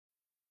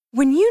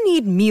When you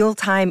need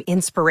mealtime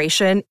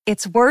inspiration,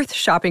 it's worth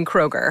shopping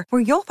Kroger,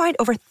 where you'll find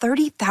over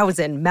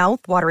 30,000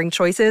 mouth-watering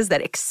choices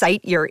that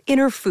excite your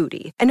inner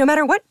foodie. And no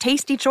matter what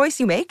tasty choice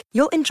you make,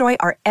 you'll enjoy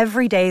our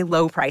everyday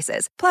low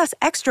prices, plus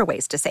extra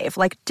ways to save,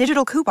 like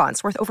digital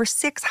coupons worth over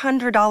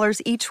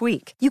 $600 each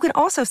week. You can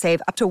also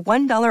save up to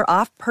 $1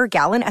 off per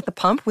gallon at the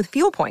pump with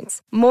fuel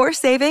points. More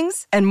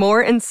savings and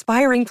more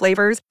inspiring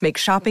flavors make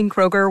shopping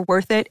Kroger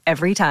worth it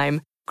every time.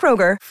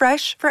 Kroger,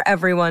 fresh for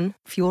everyone.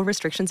 Fuel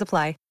restrictions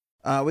apply.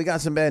 We got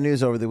some bad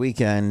news over the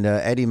weekend.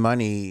 Eddie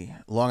Money,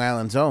 Long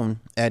Island's own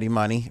Eddie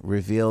Money,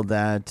 revealed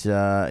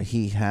that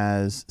he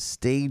has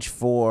stage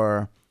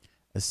 4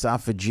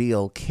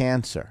 esophageal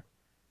cancer.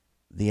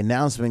 The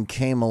announcement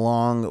came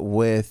along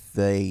with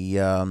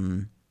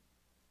a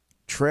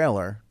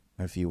trailer,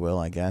 if you will,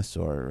 I guess,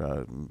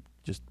 or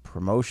just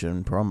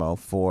promo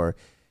for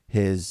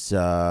his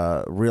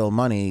Real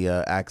Money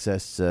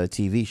Access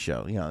TV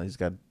show. You know, he's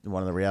got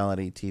one of the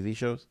reality TV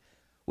shows.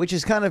 Which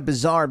is kind of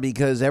bizarre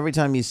because every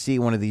time you see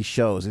one of these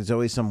shows, it's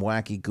always some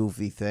wacky,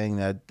 goofy thing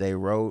that they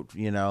wrote,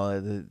 you know,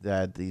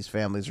 that these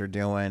families are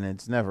doing.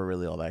 It's never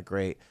really all that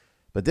great.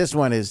 But this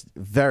one is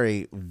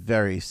very,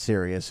 very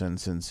serious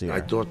and sincere. I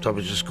thought I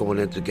was just going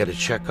in to get a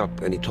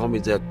checkup, and he told me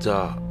that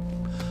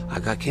I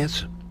got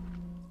cancer.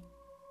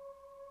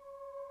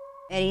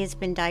 Eddie has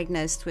been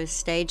diagnosed with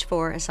stage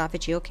 4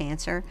 esophageal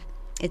cancer.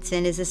 It's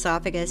in his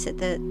esophagus at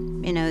the,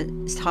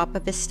 top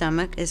of his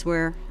stomach is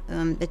where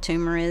the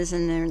tumor is,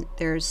 and then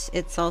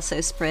it's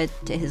also spread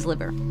to his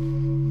liver.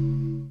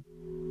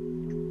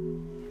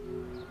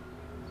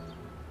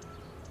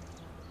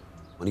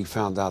 When he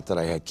found out that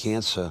I had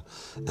cancer,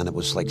 and it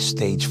was like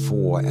stage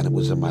 4, and it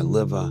was in my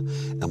liver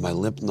and my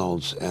lymph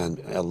nodes and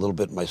a little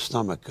bit in my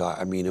stomach,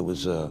 it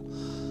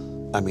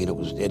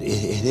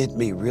hit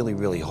me really,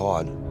 really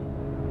hard.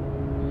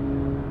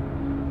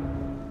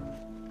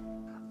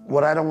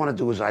 What I don't want to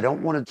do is I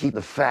don't want to keep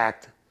the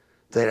fact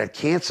that I had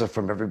cancer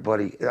from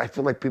everybody. I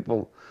feel like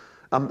people,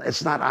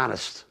 it's not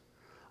honest.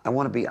 I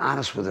want to be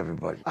honest with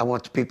everybody. I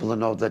want people to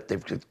know that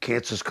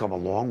cancer's come a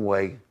long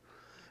way,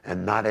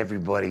 and not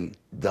everybody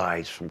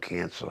dies from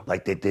cancer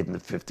like they did in the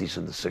 50s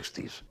and the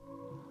 60s.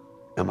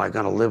 Am I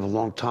going to live a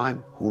long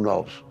time? Who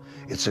knows?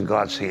 It's in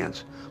God's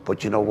hands.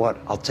 But you know what?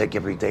 I'll take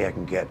every day I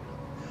can get.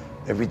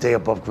 Every day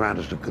above ground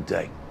is a good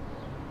day.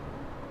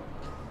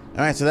 All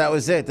right, so that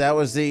was it. That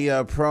was the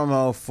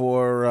promo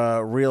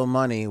for Real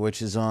Money,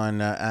 which is on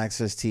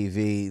Access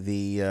TV.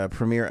 The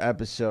premiere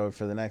episode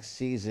for the next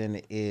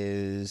season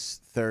is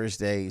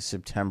Thursday,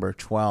 September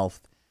 12th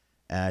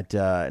at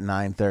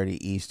 9:30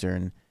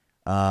 Eastern.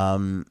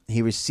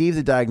 He received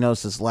the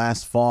diagnosis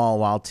last fall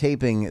while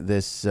taping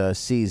this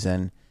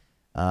season,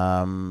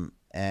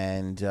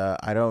 and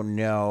I don't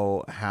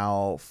know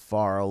how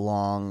far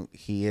along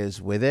he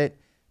is with it.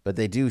 But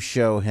they do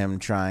show him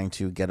trying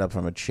to get up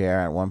from a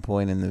chair at one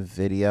point in the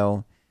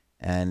video,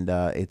 and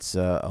it's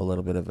a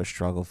little bit of a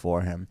struggle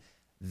for him.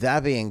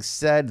 That being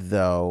said,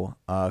 though,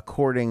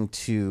 according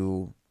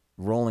to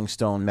Rolling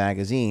Stone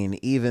magazine,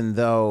 even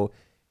though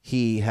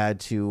he had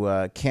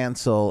to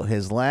cancel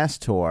his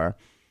last tour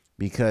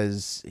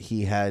because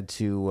he had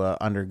to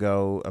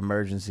undergo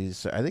emergency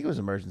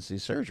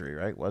surgery,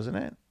 right? Wasn't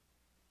it?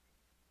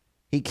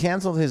 He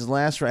canceled his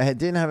last run. It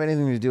didn't have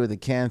anything to do with the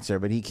cancer,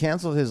 but he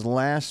canceled his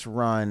last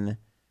run.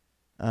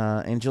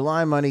 In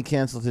July, Money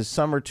canceled his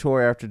summer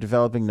tour after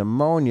developing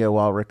pneumonia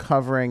while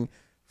recovering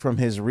from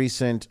his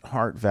recent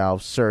heart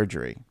valve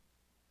surgery.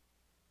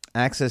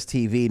 Access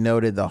TV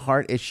noted the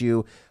heart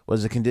issue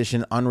was a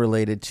condition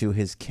unrelated to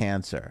his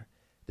cancer.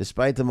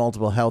 Despite the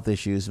multiple health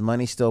issues,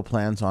 Money still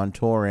plans on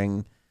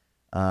touring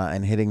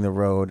and hitting the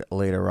road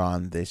later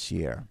on this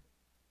year.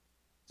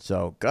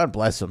 So, God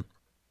bless him.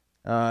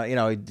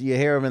 You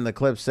hear him in the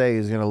clip say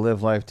he's going to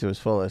live life to his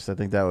fullest. I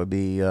think that would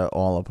be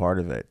all a part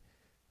of it.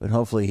 But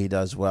hopefully he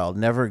does well.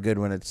 Never good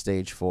when it's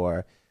stage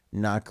 4.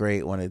 Not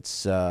great when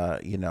it's,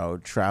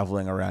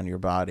 traveling around your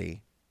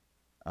body.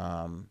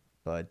 It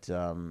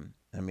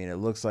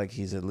looks like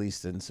he's at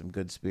least in some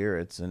good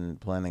spirits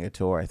and planning a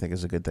tour. I think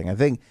is a good thing. I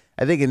think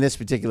in this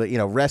particular,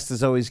 rest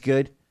is always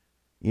good,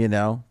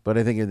 but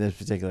I think in this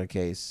particular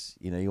case,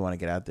 you want to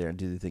get out there and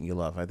do the thing you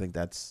love. I think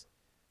that's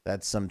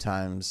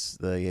sometimes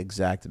the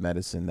exact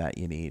medicine that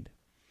you need.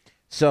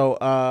 So,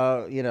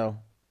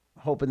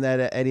 hoping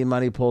that Eddie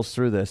Money pulls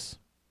through this.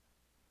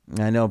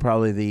 I know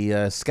probably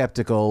the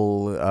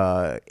skeptical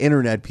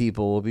internet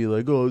people will be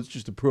like, oh, it's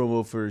just a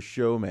promo for a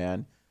show,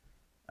 man.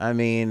 I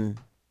mean,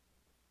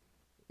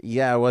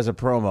 yeah, it was a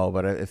promo,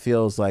 but it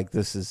feels like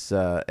this is,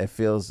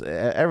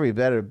 every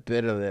bit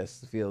of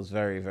this feels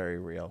very, very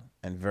real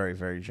and very,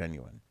 very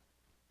genuine.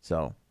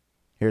 So,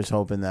 here's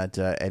hoping that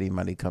Eddie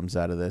Money comes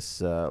out of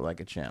this like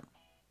a champ.